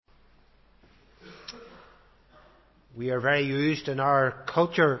We are very used in our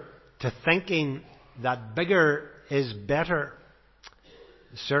culture to thinking that bigger is better.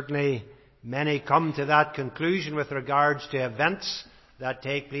 Certainly, many come to that conclusion with regards to events that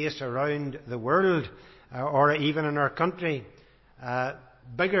take place around the world or even in our country.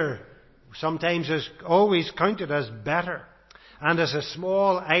 Bigger sometimes is always counted as better. And as a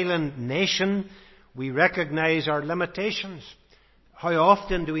small island nation, we recognise our limitations. How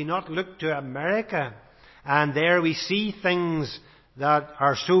often do we not look to America, and there we see things that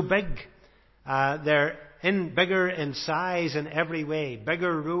are so big. They're bigger in size in every way.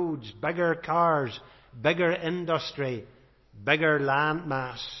 Bigger roads, bigger cars, bigger industry, bigger land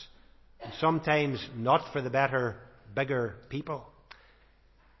mass. And sometimes not for the better, bigger people.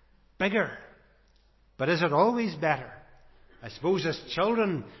 Bigger. But is it always better? I suppose as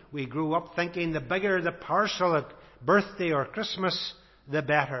children we grew up thinking the bigger the parcel at birthday or Christmas, the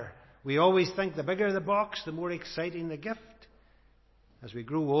better. We always think the bigger the box, the more exciting the gift. As we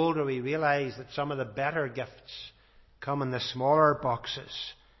grew older, we realise that some of the better gifts come in the smaller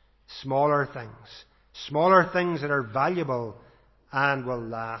boxes, smaller things that are valuable and will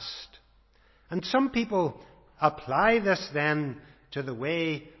last. And some people apply this then to the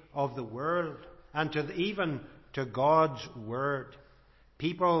way of the world and even to God's Word.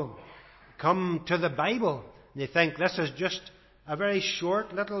 People come to the Bible and they think this is just a very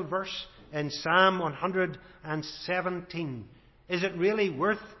short little verse in Psalm 117. Is it really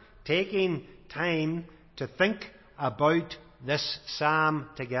worth taking time to think about this psalm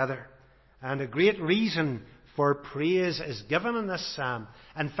together? And a great reason for praise is given in this psalm.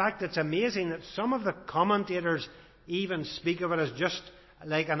 In fact, it's amazing that some of the commentators even speak of it as just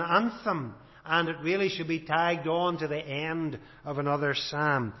like an anthem, and it really should be tagged on to the end of another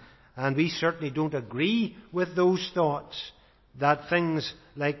psalm. And we certainly don't agree with those thoughts, that things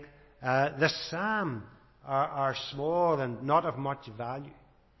like this psalm are small and not of much value.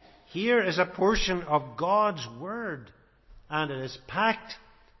 Here is a portion of God's Word, and it is packed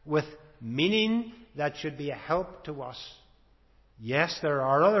with meaning that should be a help to us. Yes, there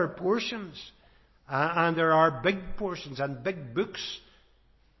are other portions, and there are big portions and big books,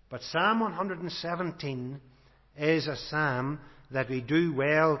 but Psalm 117 is a psalm that we do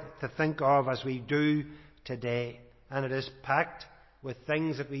well to think of as we do today. And it is packed with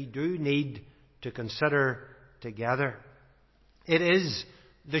things that we do need to consider together. It is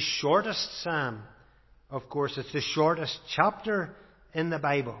the shortest psalm. Of course, it's the shortest chapter in the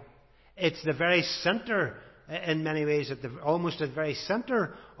Bible. It's the very centre, in many ways, almost at the very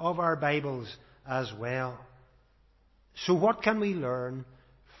centre of our Bibles as well. So what can we learn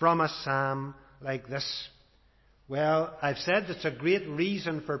from a psalm like this? Well, I've said it's a great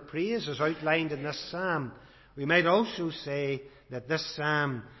reason for praise as outlined in this psalm. We might also say that this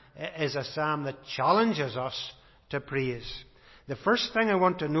psalm is a psalm that challenges us to praise. The first thing I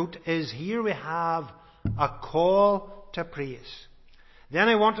want to note is here we have a call to praise. Then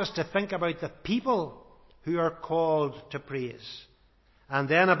I want us to think about the people who are called to praise. And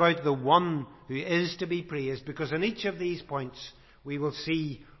then about the one who is to be praised, because in each of these points we will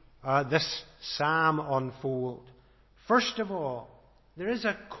see this psalm unfold. First of all, there is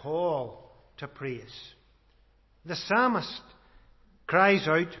a call to praise. The psalmist cries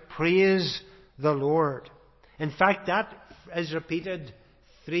out, "Praise the Lord." In fact, that is repeated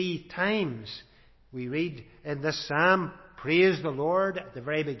 3 times. We read in this psalm, "Praise the Lord" at the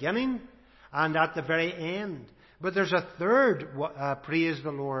very beginning and at the very end. But there's a third, "Praise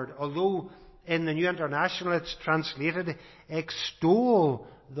the Lord," although in the New International it's translated, "Extol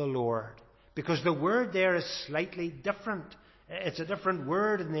the Lord," because the word there is slightly different. It's a different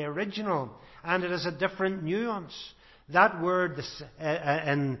word in the original, and it has a different nuance. That word,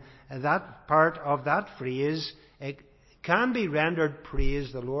 in that part of that phrase, it can be rendered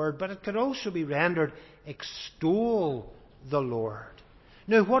 "praise the Lord," but it could also be rendered "extol the Lord."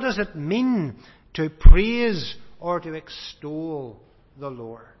 Now, what does it mean to praise or to extol the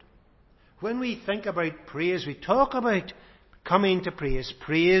Lord? When we think about praise, we talk about coming to praise.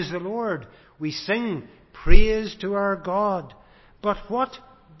 Praise the Lord. We sing praise to our God. But what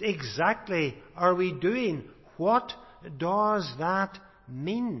exactly are we doing? What does that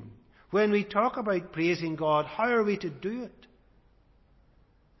mean? When we talk about praising God, how are we to do it?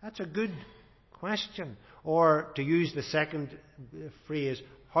 That's a good question. Or to use the second phrase,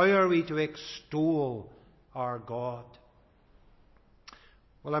 how are we to extol our God?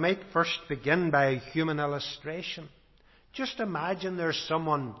 Well, I might first begin by a human illustration. Just imagine there's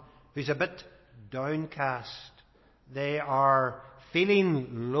someone who's a bit downcast. They are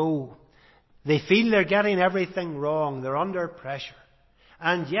feeling low. They feel they're getting everything wrong. They're under pressure.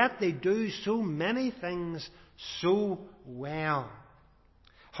 And yet they do so many things so well.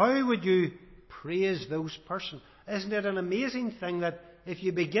 How would you praise those persons? Isn't it an amazing thing that if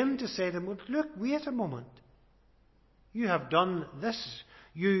you begin to say to them, well, look, wait a moment. You have done this.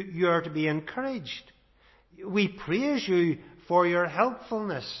 You are to be encouraged. We praise you for your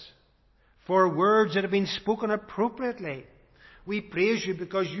helpfulness, for words that have been spoken appropriately. We praise you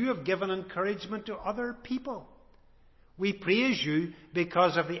because you have given encouragement to other people. We praise you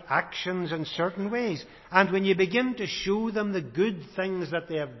because of the actions in certain ways. And when you begin to show them the good things that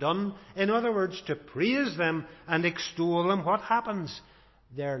they have done, in other words, to praise them and extol them, what happens?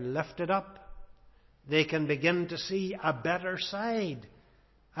 They're lifted up. They can begin to see a better side.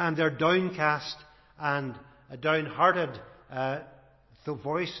 And their downcast and downhearted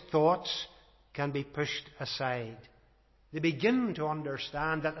thoughts can be pushed aside. They begin to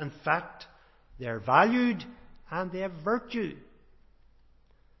understand that, in fact, they're valued and they have virtue.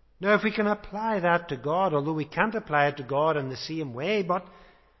 Now, if we can apply that to God, although we can't apply it to God in the same way, but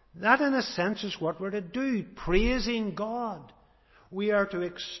that in a sense is what we're to do, praising God. We are to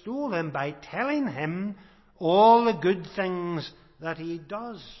extol Him by telling Him all the good things that He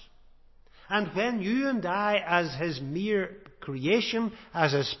does. And when you and I, as His mere creation,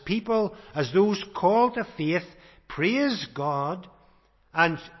 as His people, as those called to faith, praise God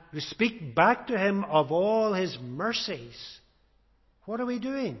and speak back to Him of all His mercies, what are we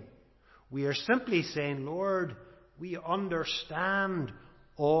doing? We are simply saying, Lord, we understand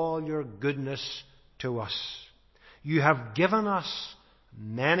all your goodness to us. You have given us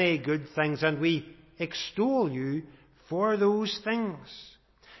many good things, and we extol you for those things.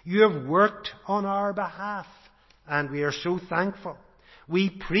 You have worked on our behalf, and we are so thankful.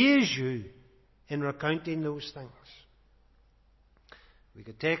 We praise you in recounting those things. We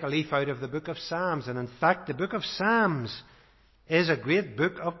could take a leaf out of the book of Psalms, and in fact the book of Psalms is a great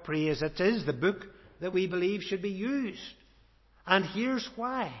book of praise. It is the book that we believe should be used. And here's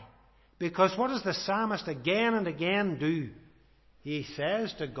why. Because what does the psalmist again and again do? He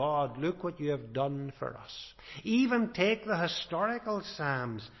says to God, look what you have done for us. Even take the historical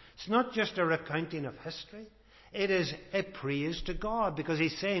Psalms. It's not just a recounting of history. It is a praise to God, because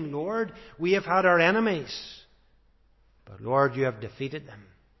he's saying, Lord, we have had our enemies, but Lord, you have defeated them.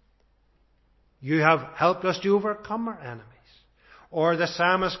 You have helped us to overcome our enemies. Or the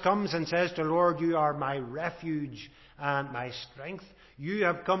psalmist comes and says to Lord, you are my refuge and my strength. You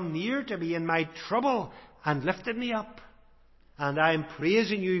have come near to me in my trouble and lifted me up. And I am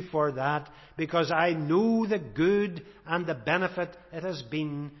praising you for that, because I know the good and the benefit it has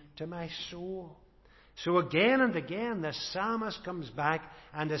been to my soul. So again and again the psalmist comes back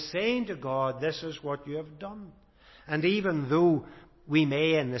and is saying to God, this is what you have done. And even though we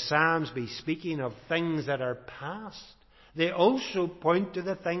may in the Psalms be speaking of things that are past, they also point to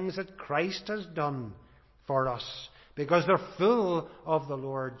the things that Christ has done for us, because they're full of the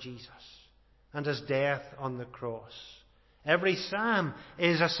Lord Jesus and His death on the cross. Every psalm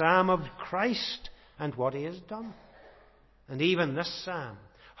is a psalm of Christ and what He has done. And even this psalm,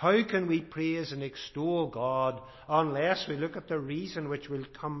 how can we praise and extol God unless we look at the reason which we'll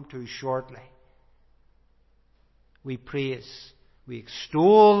come to shortly? We praise, we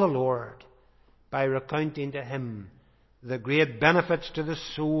extol the Lord by recounting to Him the great benefits to the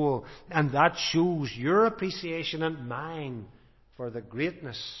soul, and that shows your appreciation and mine for the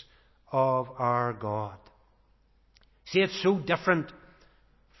greatness of our God. See, it's so different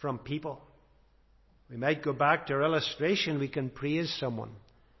from people. We might go back to our illustration. We can praise someone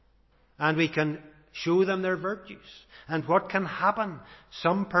and we can show them their virtues. And what can happen?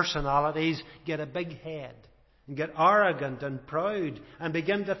 Some personalities get a big head and get arrogant and proud and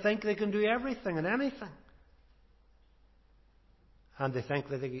begin to think they can do everything and anything. And they think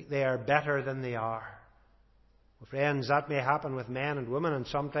that they are better than they are. Well, friends, that may happen with men and women, and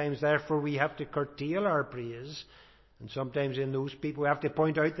sometimes therefore we have to curtail our praise. And sometimes in those people we have to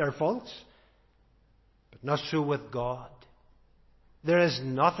point out their faults. But not so with God. There is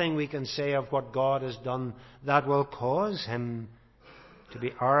nothing we can say of what God has done that will cause Him to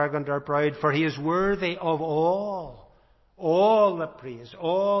be arrogant or proud, for He is worthy of all the praise,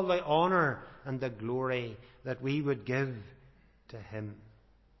 all the honour and the glory that we would give to Him.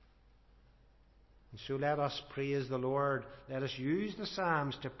 And so let us praise the Lord. Let us use the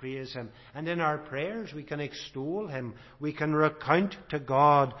Psalms to praise Him. And in our prayers we can extol Him. We can recount to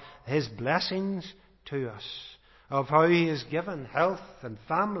God His blessings to us, of how He has given health and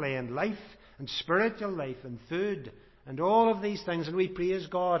family and life and spiritual life and food and all of these things. And we praise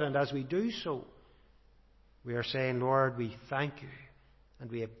God. And as we do so, we are saying, Lord, we thank you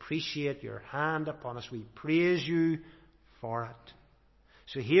and we appreciate your hand upon us. We praise you for it.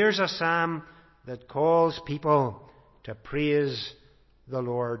 So here's a psalm that calls people to praise the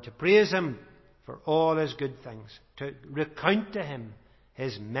Lord, to praise Him for all His good things, to recount to Him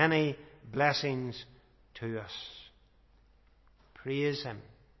His many blessings to us. Praise Him.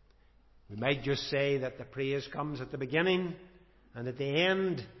 We might just say that the praise comes at the beginning and at the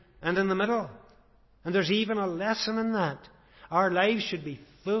end and in the middle. And there's even a lesson in that. Our lives should be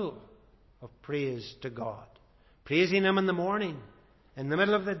full of praise to God. Praising Him in the morning, in the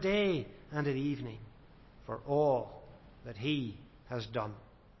middle of the day, and at evening for all that He has done.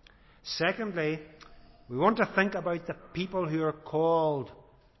 Secondly, we want to think about the people who are called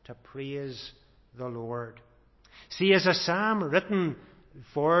to praise the Lord. See, as a psalm written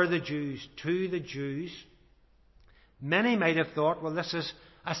for the Jews, to the Jews, many might have thought, well, this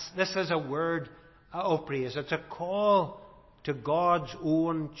is a word of praise. It's a call to God's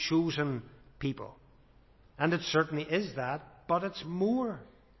own chosen people. And it certainly is that, but it's more.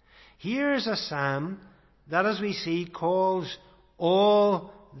 Here's a psalm that, as we see, calls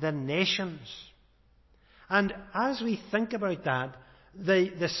all the nations. And as we think about that,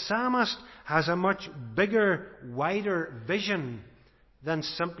 the psalmist has a much bigger, wider vision than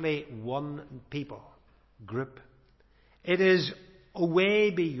simply one people group. It is way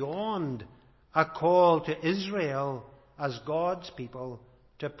beyond a call to Israel as God's people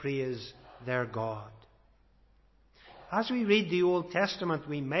to praise their God. As we read the Old Testament,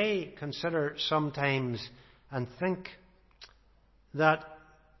 we may consider sometimes and think that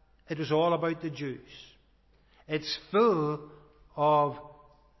it was all about the Jews. It's full of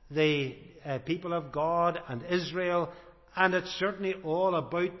the people of God and Israel, and it's certainly all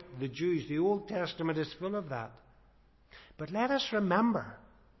about the Jews. The Old Testament is full of that. But let us remember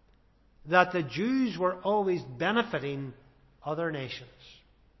that the Jews were always benefiting other nations.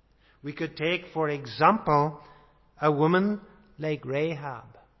 We could take, for example, a woman like Rahab.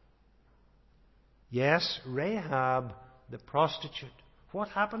 Yes, Rahab, the prostitute. What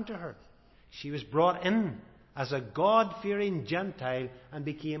happened to her? She was brought in as a God-fearing Gentile and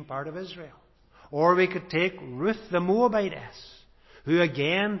became part of Israel. Or we could take Ruth the Moabitess, who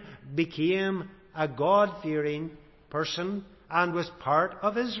again became a God-fearing person and was part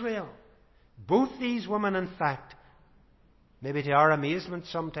of Israel. Both these women, in fact, maybe to our amazement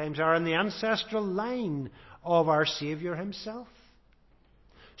sometimes, are in the ancestral line of our Saviour Himself.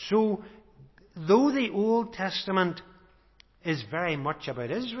 So, though the Old Testament is very much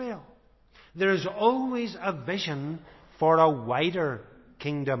about Israel, there is always a vision for a wider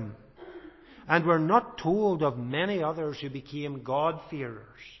kingdom. And we're not told of many others who became God-fearers,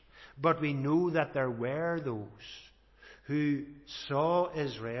 but we know that there were those who saw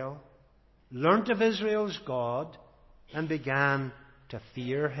Israel, learnt of Israel's God, and began to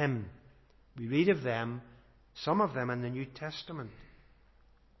fear Him. We read of them, some of them in the New Testament.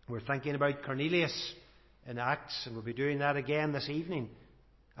 We're thinking about Cornelius in Acts, and we'll be doing that again this evening.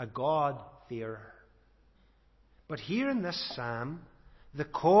 A God-fearer. But here in this psalm, the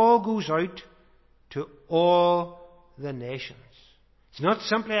call goes out to all the nations. It's not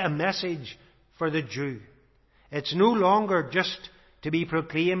simply a message for the Jew. It's no longer just to be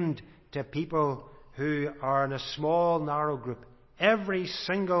proclaimed to people who are in a small, narrow group. Every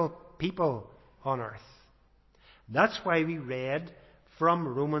single people on earth. That's why we read from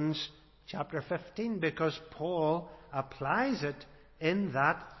Romans chapter 15, because Paul applies it in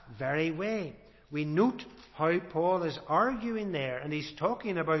that very way. We note how Paul is arguing there, and he's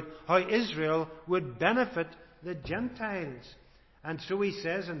talking about how Israel would benefit the Gentiles. And so he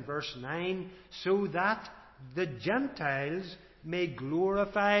says in verse 9, so that the Gentiles may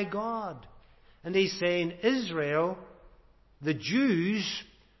glorify God. And he's saying Israel, the Jews,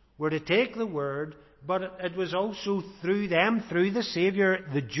 were to take the word, but it was also through them, through the Saviour,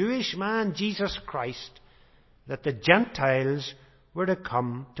 the Jewish man, Jesus Christ, that the Gentiles were to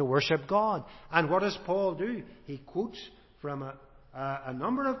come to worship God. And what does Paul do? He quotes from a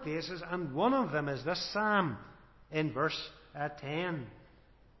number of places, and one of them is this psalm in verse 10.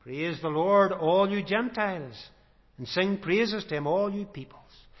 Praise the Lord, all you Gentiles, and sing praises to Him, all you peoples.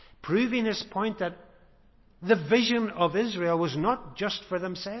 Proving his point that the vision of Israel was not just for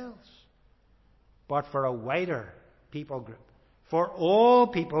themselves, but for a wider people group. For all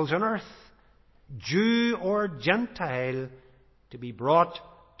peoples on earth, Jew or Gentile, to be brought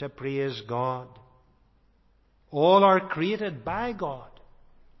to praise God. All are created by God.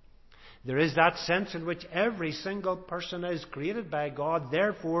 There is that sense in which every single person is created by God.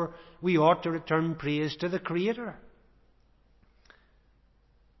 Therefore, we ought to return praise to the Creator.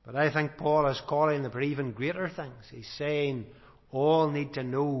 But I think Paul is calling them for even greater things. He's saying all need to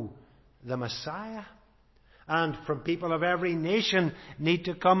know the Messiah. And from people of every nation need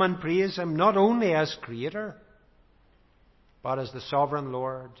to come and praise Him, not only as Creator, but as the Sovereign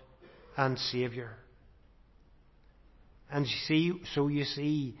Lord and Saviour. And you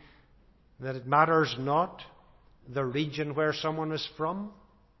see that it matters not the region where someone is from.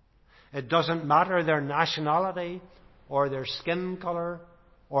 It doesn't matter their nationality or their skin colour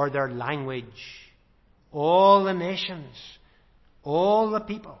or their language. All the nations, all the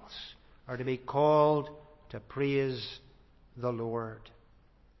peoples are to be called to praise the Lord.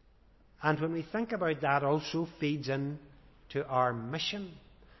 And when we think about that, also feeds in to our mission.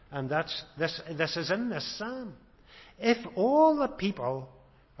 And this is in this psalm. If all the people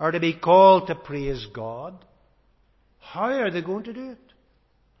are to be called to praise God, how are they going to do it?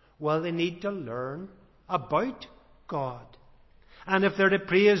 Well, they need to learn about God. And if they're to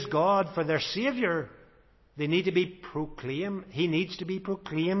praise God for their Saviour, they need to be proclaimed. He needs to be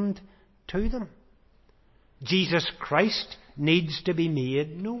proclaimed to them. Jesus Christ needs to be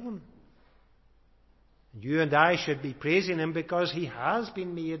made known. You and I should be praising Him because He has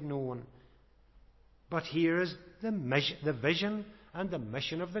been made known. But here is the vision and the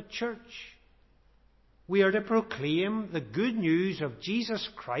mission of the church. We are to proclaim the good news of Jesus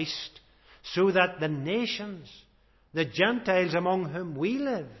Christ so that the nations, the Gentiles among whom we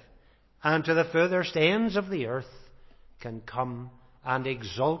live, and to the furthest ends of the earth can come and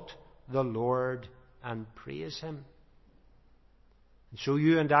exalt the Lord and praise Him. And so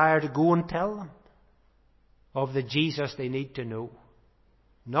you and I are to go and tell them of the Jesus they need to know.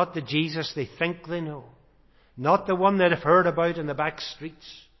 Not the Jesus they think they know. Not the one that have heard about in the back streets.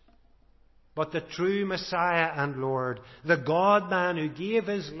 But the true Messiah and Lord, the God-man who gave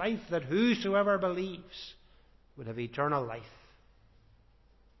His life that whosoever believes would have eternal life.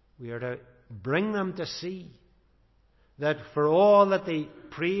 We are to bring them to see that for all that they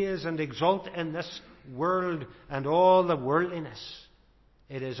praise and exalt in this world and all the worldliness,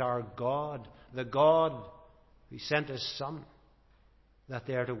 it is our God, the God who sent His Son, that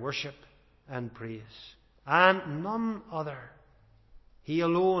they are to worship and praise. And none other. He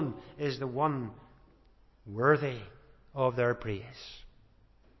alone is the one worthy of their praise.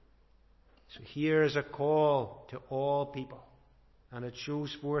 So here is a call to all people. And it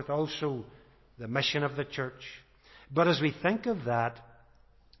shows forth also the mission of the church. But as we think of that,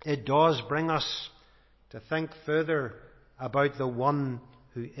 it does bring us to think further about the one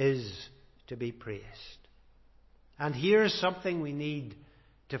who is to be praised. And here's something we need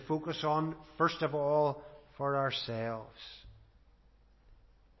to focus on, first of all, for ourselves.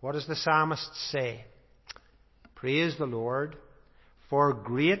 What does the psalmist say? Praise the Lord, for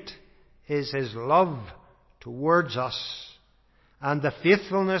great is His love towards us, and the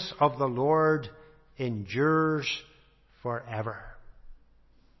faithfulness of the Lord endures forever.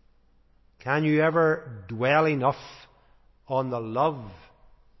 Can you ever dwell enough on the love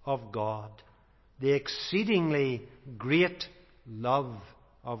of God? The exceedingly great love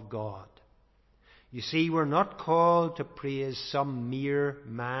of God. You see, we're not called to praise some mere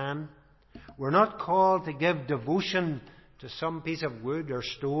man. We're not called to give devotion to some piece of wood or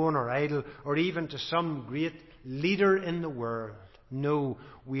stone or idol, or even to some great leader in the world. No,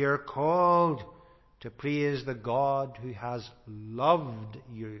 we are called to praise the God who has loved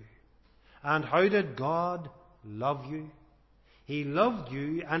you. And how did God love you? He loved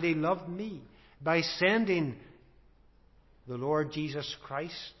you and He loved me by sending the Lord Jesus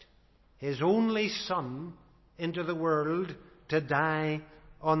Christ, His only Son, into the world to die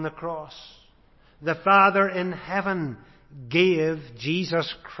on the cross. The Father in heaven gave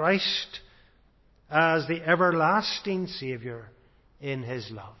Jesus Christ as the everlasting Saviour in His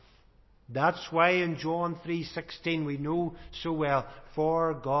love. That's why in John 3:16 we know so well,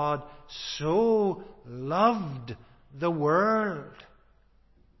 for God so loved the world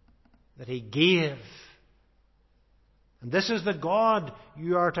that He gave. And this is the God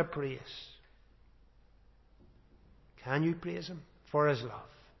you are to praise. Can you praise Him for His love?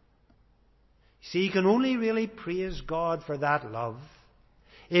 See, you can only really praise God for that love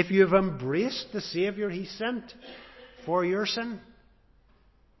if you have embraced the Saviour He sent for your sin.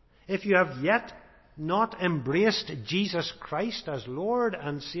 If you have yet not embraced Jesus Christ as Lord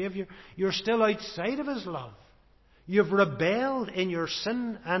and Saviour, you're still outside of His love. You've rebelled in your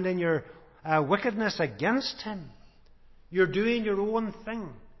sin and in your wickedness against Him. You're doing your own thing.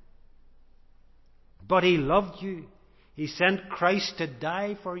 But He loved you. He sent Christ to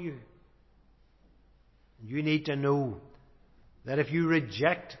die for you. You need to know that if you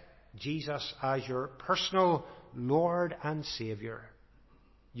reject Jesus as your personal Lord and Saviour,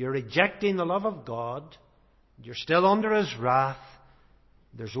 you're rejecting the love of God, you're still under His wrath,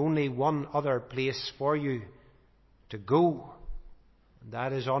 there's only one other place for you to go, and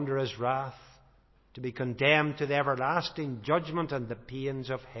that is under his wrath, to be condemned to the everlasting judgment and the pains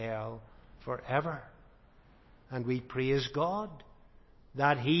of hell forever. And we praise God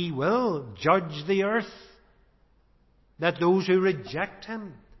that he will judge the earth, that those who reject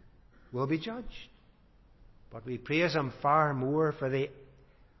him will be judged. But we praise him far more for the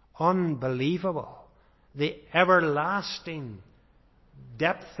unbelievable, the everlasting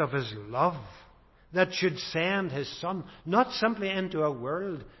depth of his love that should send his Son, not simply into a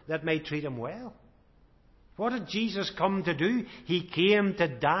world that may treat him well. What did Jesus come to do? He came to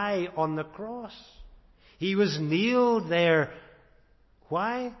die on the cross. He was nailed there.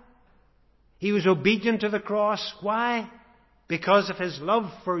 Why? He was obedient to the cross. Why? Because of his love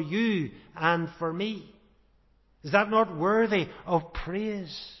for you and for me. Is that not worthy of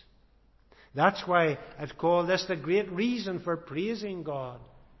praise? That's why I've called this the great reason for praising God.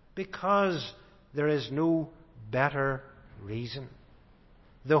 Because there is no better reason.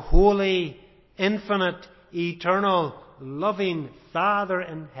 The holy, infinite, eternal, loving Father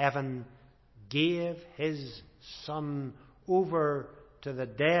in heaven gave his Son over to the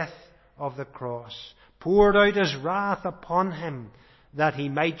death of the cross, poured out his wrath upon him that he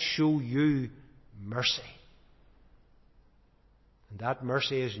might show you mercy. And that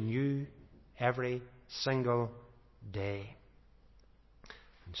mercy is new every single day.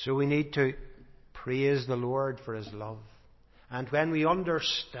 And so we need to praise the Lord for his love. And when we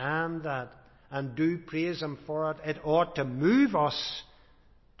understand that and do praise him for it, it ought to move us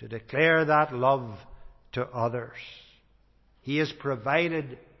to declare that love to others. He has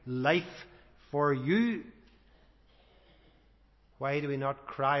provided life for you. Why do we not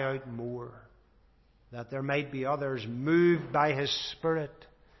cry out more, that there might be others moved by his Spirit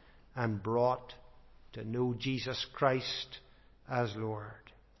and brought to know Jesus Christ as Lord?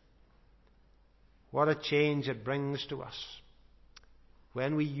 What a change it brings to us.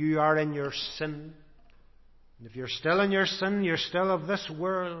 When you are in your sin, and if you're still in your sin, you're still of this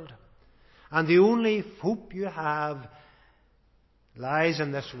world, and the only hope you have lies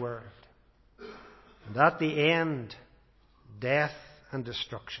in this world, and at the end, death and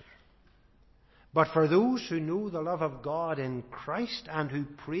destruction. But for those who know the love of God in Christ and who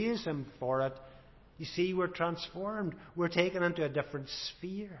praise him for it, you see, we're transformed. We're taken into a different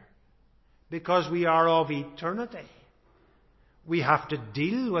sphere, because we are of eternity. We have to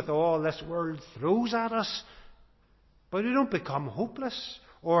deal with all this world throws at us, but we don't become hopeless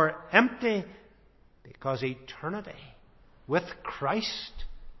or empty, because eternity with Christ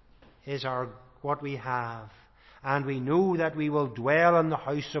is what we have. And we know that we will dwell in the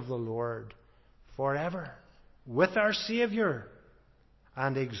house of the Lord forever with our Saviour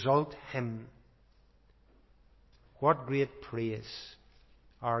and exalt him. What great praise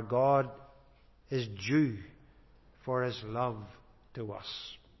our God is due for his love to us.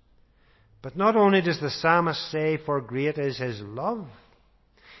 But not only does the psalmist say, for great is his love,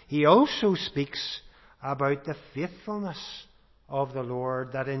 he also speaks about the faithfulness of the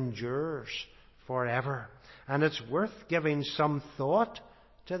Lord that endures forever. And it's worth giving some thought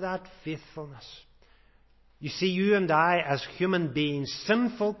to that faithfulness. You see, you and I, as human beings,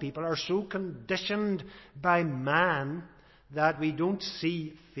 sinful people, are so conditioned by man that we don't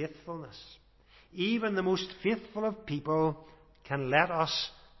see faithfulness. Even the most faithful of people can let us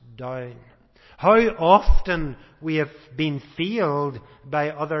down. How often we have been failed by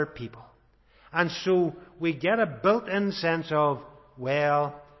other people. And so we get a built-in sense of,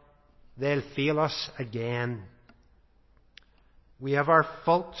 well, they'll fail us again. We have our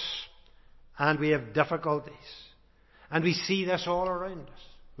faults and we have difficulties. And we see this all around us.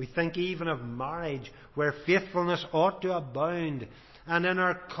 We think even of marriage, where faithfulness ought to abound. And in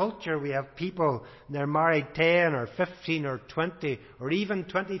our culture we have people, they're married 10 or 15 or 20 or even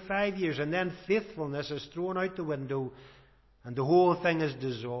 25 years, and then faithfulness is thrown out the window and the whole thing is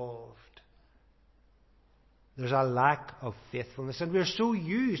dissolved. There's a lack of faithfulness, and we're so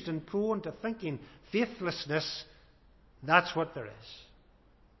used and prone to thinking faithlessness, that's what there is.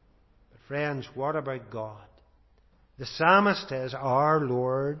 But friends, what about God? The psalmist says our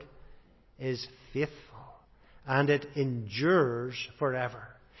Lord is faithful, and it endures forever.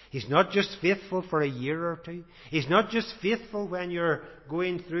 He's not just faithful for a year or two. He's not just faithful when you're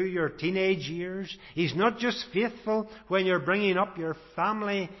going through your teenage years. He's not just faithful when you're bringing up your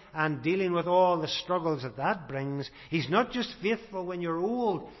family and dealing with all the struggles that brings. He's not just faithful when you're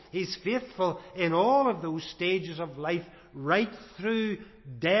old. He's faithful in all of those stages of life, right through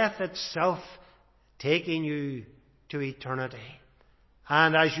death itself, taking you to eternity.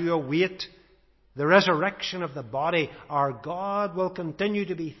 And as you await the resurrection of the body, our God will continue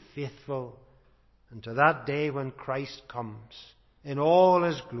to be faithful unto that day when Christ comes in all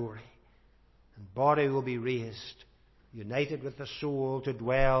His glory, and body will be raised, united with the soul, to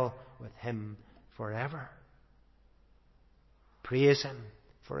dwell with Him forever. Praise Him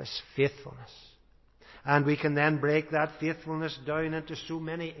for His faithfulness. And we can then break that faithfulness down into so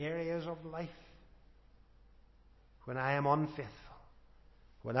many areas of life. When I am unfaithful,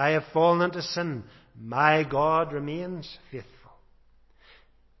 when I have fallen into sin, my God remains faithful.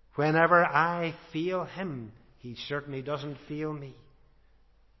 Whenever I fail Him, He certainly doesn't fail me.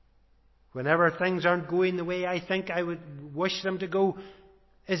 Whenever things aren't going the way I think I would wish them to go,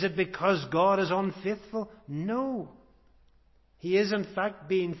 is it because God is unfaithful? No. He is in fact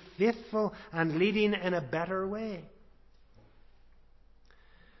being faithful and leading in a better way.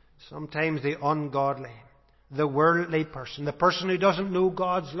 Sometimes the ungodly, the worldly person, the person who doesn't know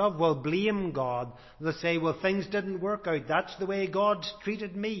God's love, will blame God. They'll say, well, things didn't work out. That's the way God's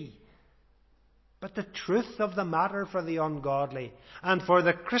treated me. But the truth of the matter for the ungodly and for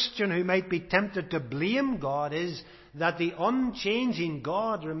the Christian who might be tempted to blame God is that the unchanging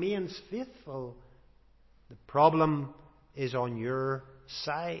God remains faithful. The problem is on your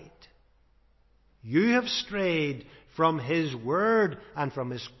side. You have strayed from His word and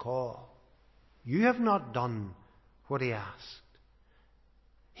from His call. You have not done what He asked.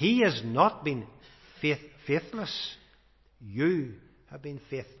 He has not been faithless. You have been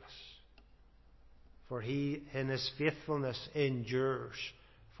faithless. For He, in His faithfulness, endures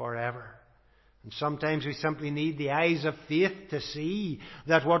forever. And sometimes we simply need the eyes of faith to see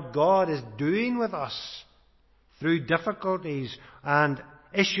that what God is doing with us through difficulties and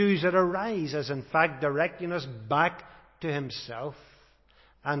issues that arise is in fact directing us back to Himself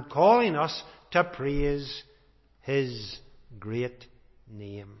and calling us to praise His great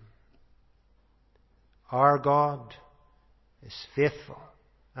name. Our God is faithful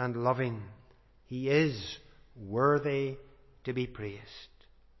and loving. He is worthy to be praised.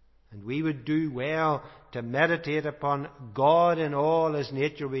 And we would do well to meditate upon God in all His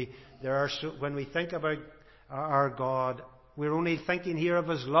nature. When we think about our God, we're only thinking here of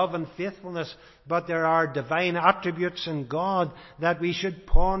His love and faithfulness, but there are divine attributes in God that we should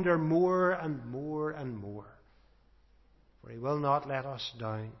ponder more and more and more. For He will not let us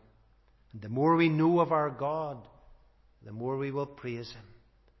down. And the more we know of our God, the more we will praise Him.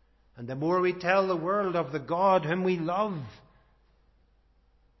 And the more we tell the world of the God whom we love,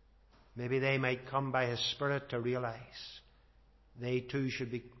 maybe they might come by His Spirit to realize they too should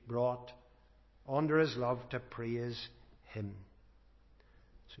be brought under His love to praise Him.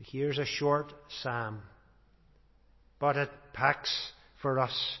 So here's a short psalm, but it packs for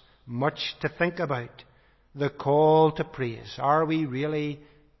us much to think about. The call to praise. Are we really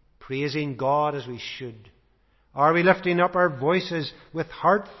praising God as we should? Are we lifting up our voices with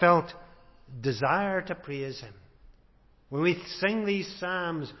heartfelt desire to praise Him? When we sing these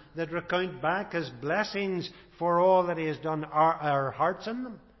psalms that recount back His blessings for all that He has done, are our hearts in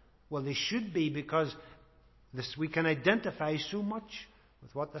them? Well, they should be, because we can identify so much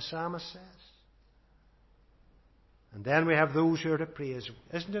with what the psalmist says. And then we have those who are to praise.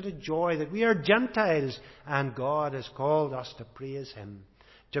 Isn't it a joy that we are Gentiles and God has called us to praise Him?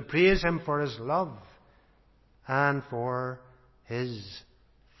 To praise Him for His love and for His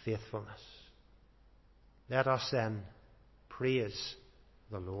faithfulness. Let us then praise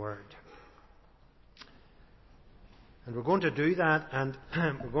the Lord. And we're going to do that, and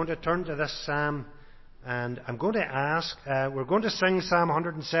we're going to turn to this psalm, and I'm going to ask, we're going to sing Psalm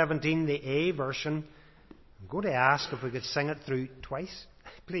 117, the A version. I'm going to ask if we could sing it through twice,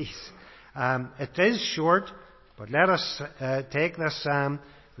 please. It is short, but let us take this psalm.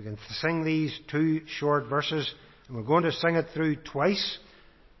 We can sing these two short verses, and we're going to sing it through twice.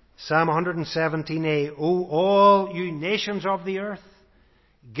 Psalm 117a. O all you nations of the earth,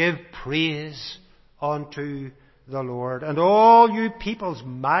 give praise unto the Lord. And all you peoples,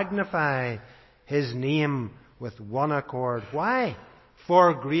 magnify His name with one accord. Why?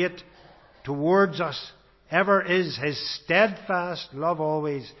 For great towards us ever is His steadfast love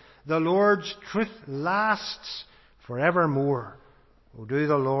always. The Lord's truth lasts forevermore. O do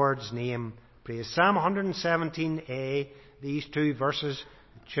the Lord's name praise. Psalm 117a, these two verses,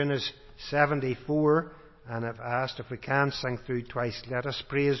 the tune is 74, and I've asked if we can sing through twice. Let us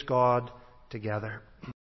praise God together.